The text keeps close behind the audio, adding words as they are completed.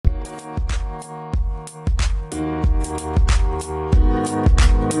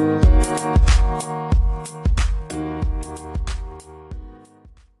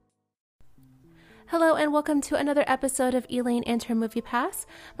welcome to another episode of Elaine and Her Movie Pass.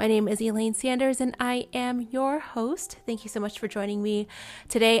 My name is Elaine Sanders and I am your host. Thank you so much for joining me.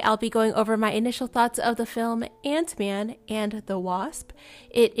 Today I'll be going over my initial thoughts of the film Ant-Man and the Wasp.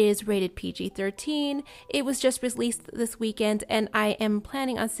 It is rated PG-13. It was just released this weekend and I am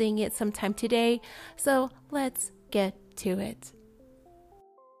planning on seeing it sometime today. So let's get to it.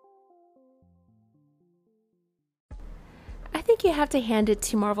 I think you have to hand it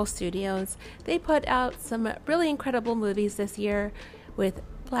to Marvel Studios. They put out some really incredible movies this year with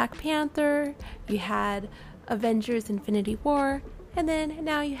Black Panther, you had Avengers Infinity War, and then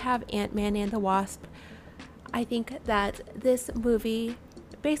now you have Ant-Man and the Wasp. I think that this movie,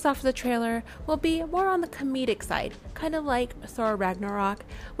 based off of the trailer, will be more on the comedic side, kind of like Thor Ragnarok,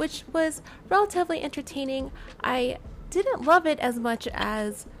 which was relatively entertaining. I didn't love it as much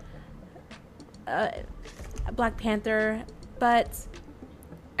as Black Panther, but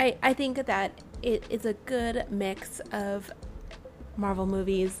I think that it is a good mix of Marvel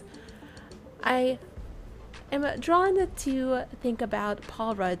movies. I am drawn to think about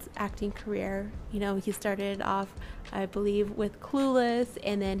Paul Rudd's acting career. You know, he started off, I believe, with Clueless,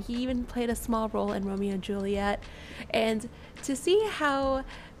 and then he even played a small role in Romeo and Juliet. And to see how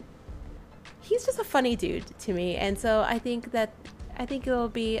he's just a funny dude to me, and so I think it'll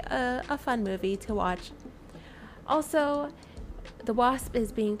be a fun movie to watch. Also, the Wasp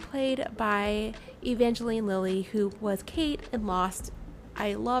is being played by Evangeline Lilly, who was Kate in Lost.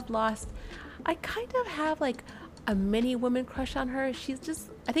 I loved Lost. I kind of have like a mini woman crush on her. I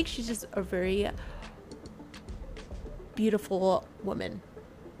think she's just a very beautiful woman.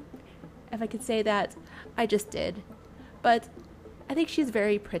 If I could say that, I just did. But I think she's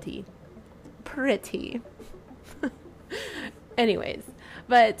very pretty. Anyways,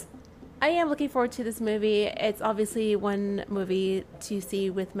 but I am looking forward to this movie. It's obviously one movie to see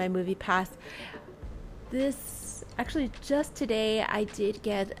with my movie pass. Actually, just today I did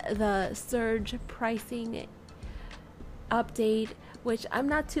get the surge pricing update, which I'm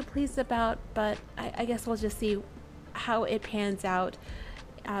not too pleased about, but I guess we'll just see how it pans out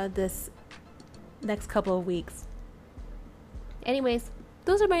this next couple of weeks. Anyways,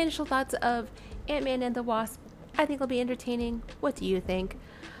 those are my initial thoughts of Ant-Man and the Wasp. I think it'll be entertaining. What do you think?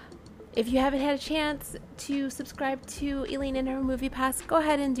 If you haven't had a chance to subscribe to Elaine and Her Movie Pass, go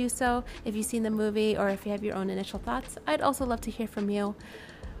ahead and do so. If you've seen the movie or if you have your own initial thoughts, I'd also love to hear from you.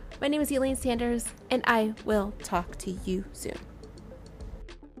 My name is Elaine Sanders, and I will talk to you soon.